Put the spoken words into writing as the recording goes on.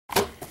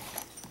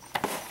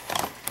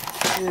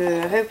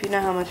I hope you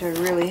know how much I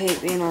really hate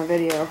being on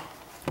video.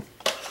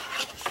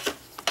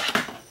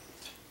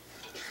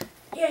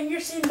 Yeah, and you're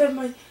seen by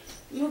my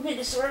movement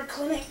disorder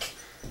clinic.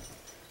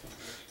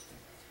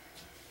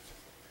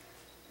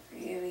 I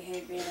really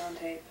hate being on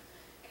tape.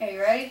 Okay,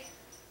 you ready?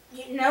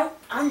 No,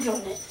 I'm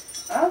doing it.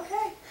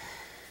 Okay.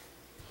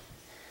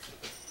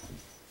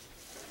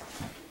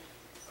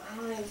 I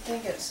don't even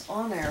think it's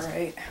on there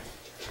right.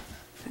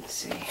 Let's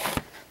see.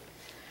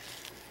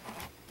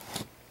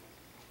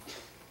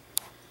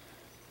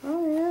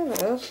 Oh yeah,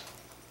 it is.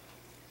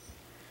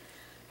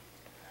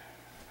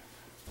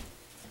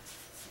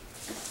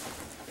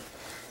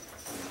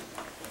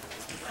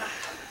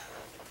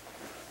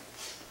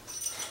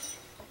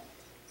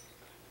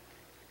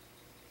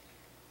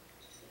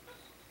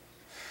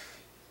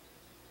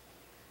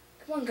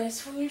 Come on, guys,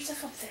 swing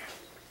yourself up there.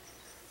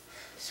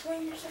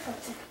 Swing yourself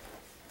up there.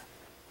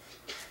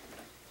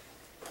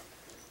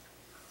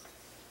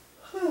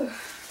 Whew.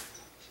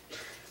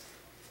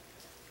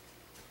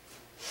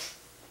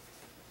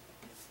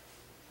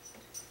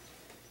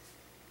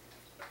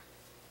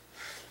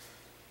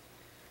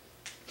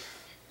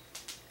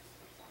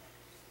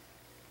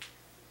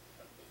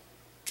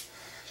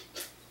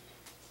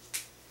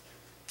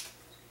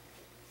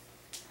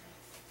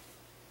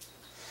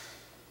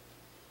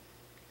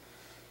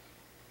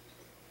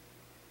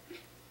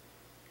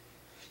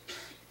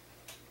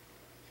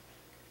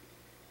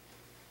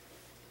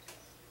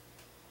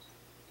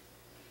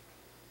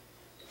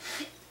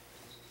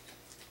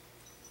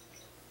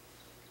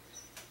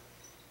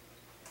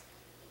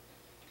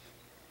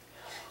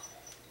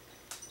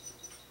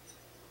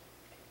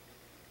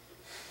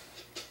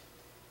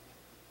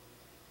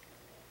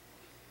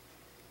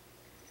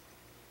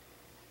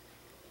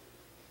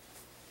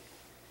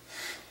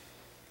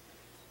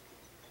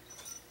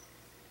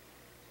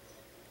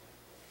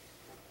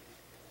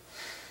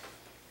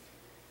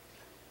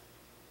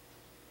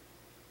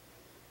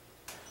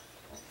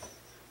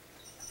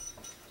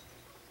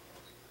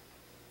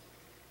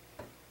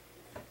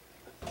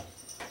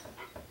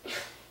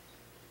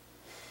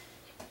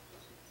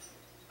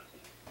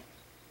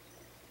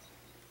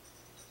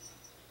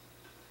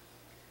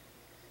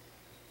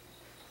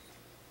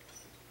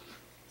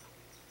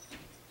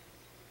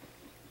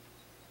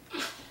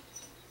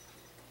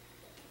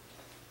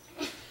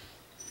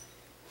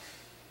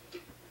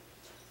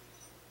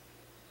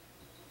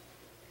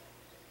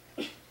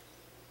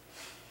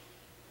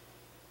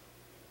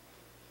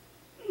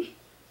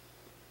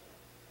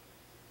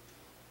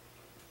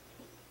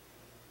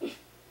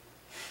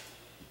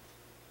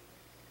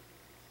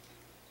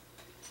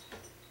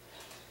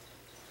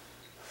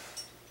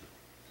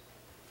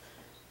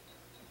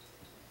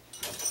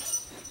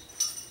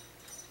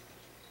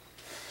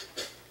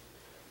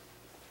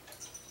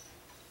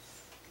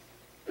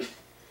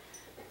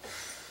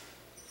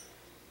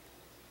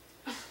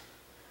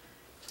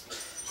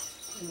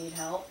 You need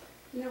help?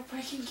 Nope,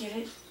 I can get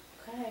it.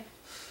 Okay.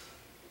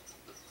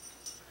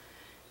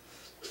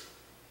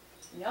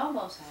 You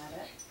almost had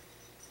it.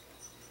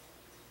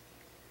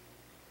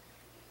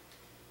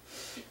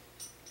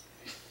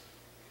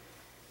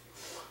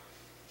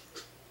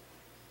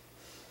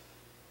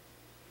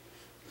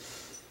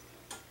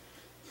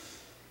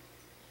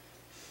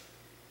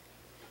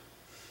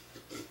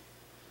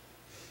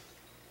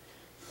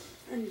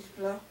 I need to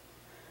blow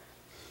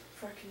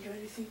before I can do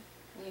anything.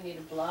 You need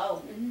to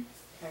blow. Mm-hmm.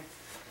 Okay.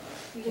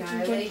 Can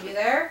I leave you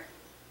there?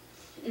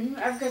 Mm-hmm.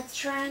 I've got the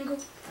triangle.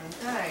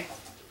 Okay.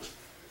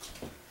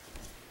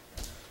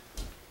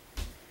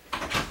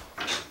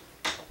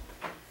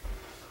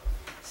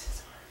 This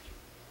is hard.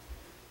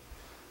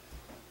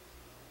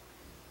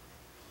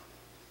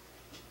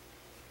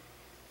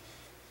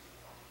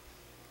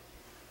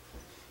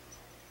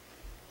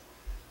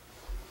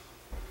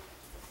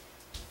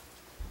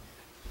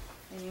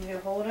 And you need to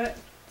hold it?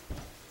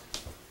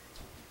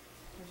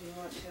 Or do you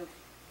want to?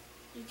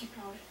 You can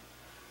hold it.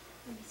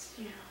 It's,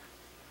 you know.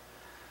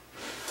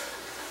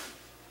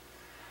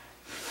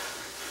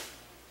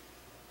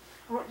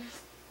 What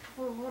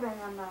on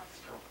my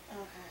nostril.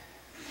 Okay.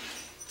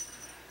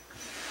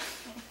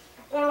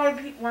 Well, I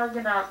beat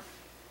Morgan up.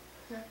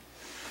 Okay.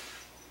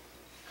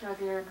 Right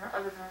here in her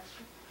other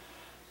nostril.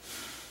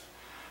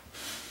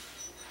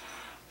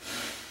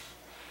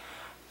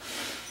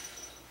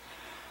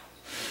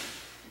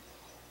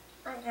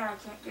 Right now I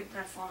can't get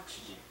enough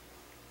oxygen.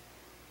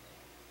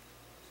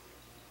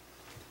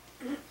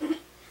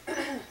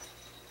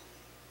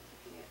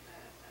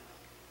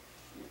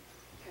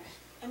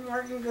 And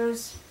Morgan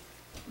goes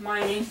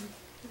mining.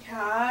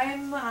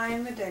 I'm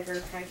a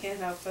digger. I can't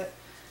help it.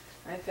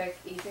 I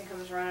picked Ethan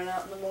comes running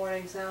out in the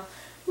morning, so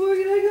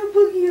Morgan, I got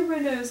boogie in my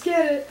nose.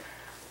 Get it?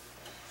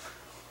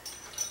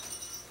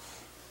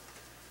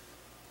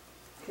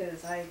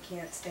 Because I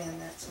can't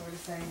stand that sort of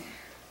thing.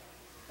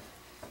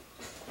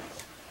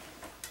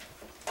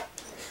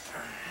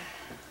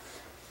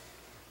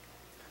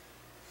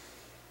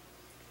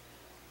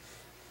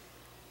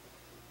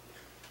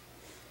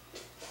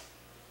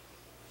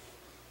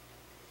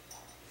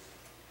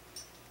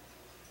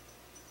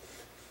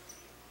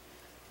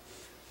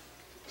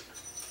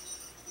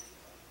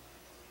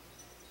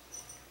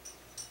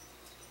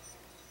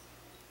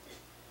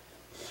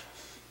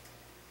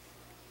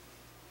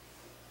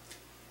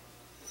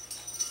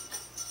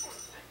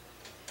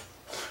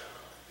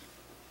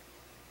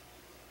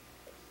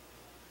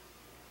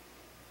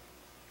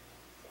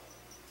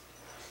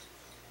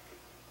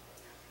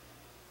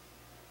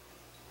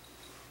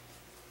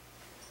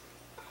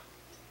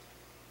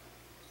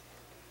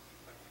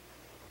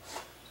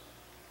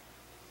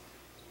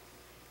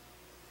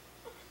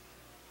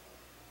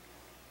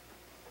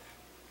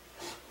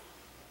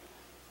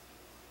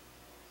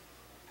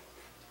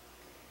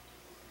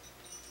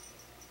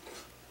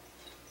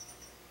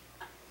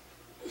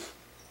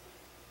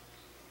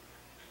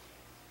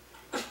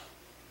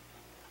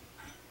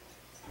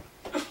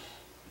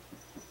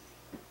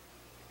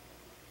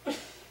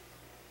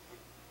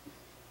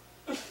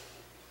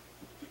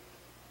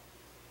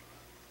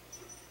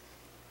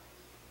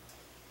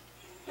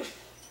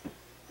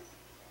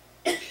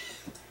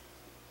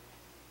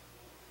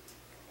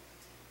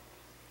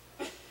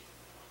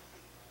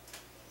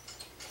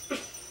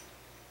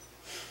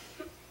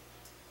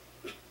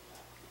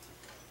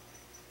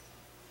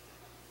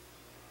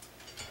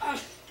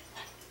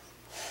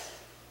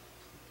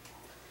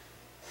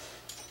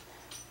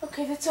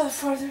 Okay, that's all the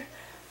farther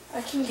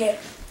I can get.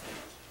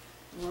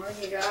 Well,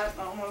 you got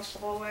almost the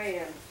whole way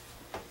in.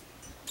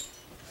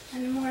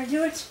 And the more I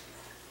do it,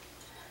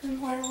 the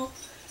more I will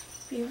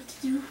be able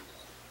to do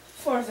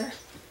farther.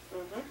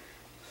 Doing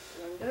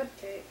good,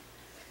 Kate.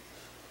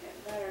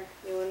 Getting better.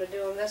 You want to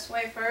do them this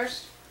way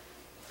first?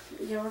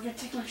 Yeah, we're gonna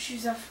take my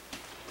shoes off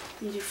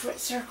and do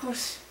foot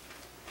circles.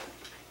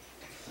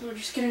 We're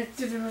just gonna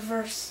do the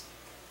reverse.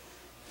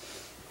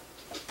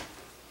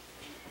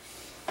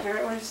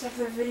 Alright, want to stop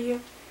the video?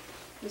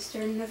 Let's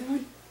start another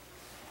one.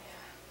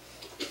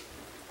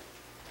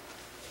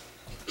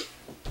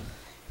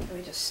 Can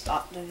we just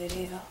stop the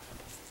video?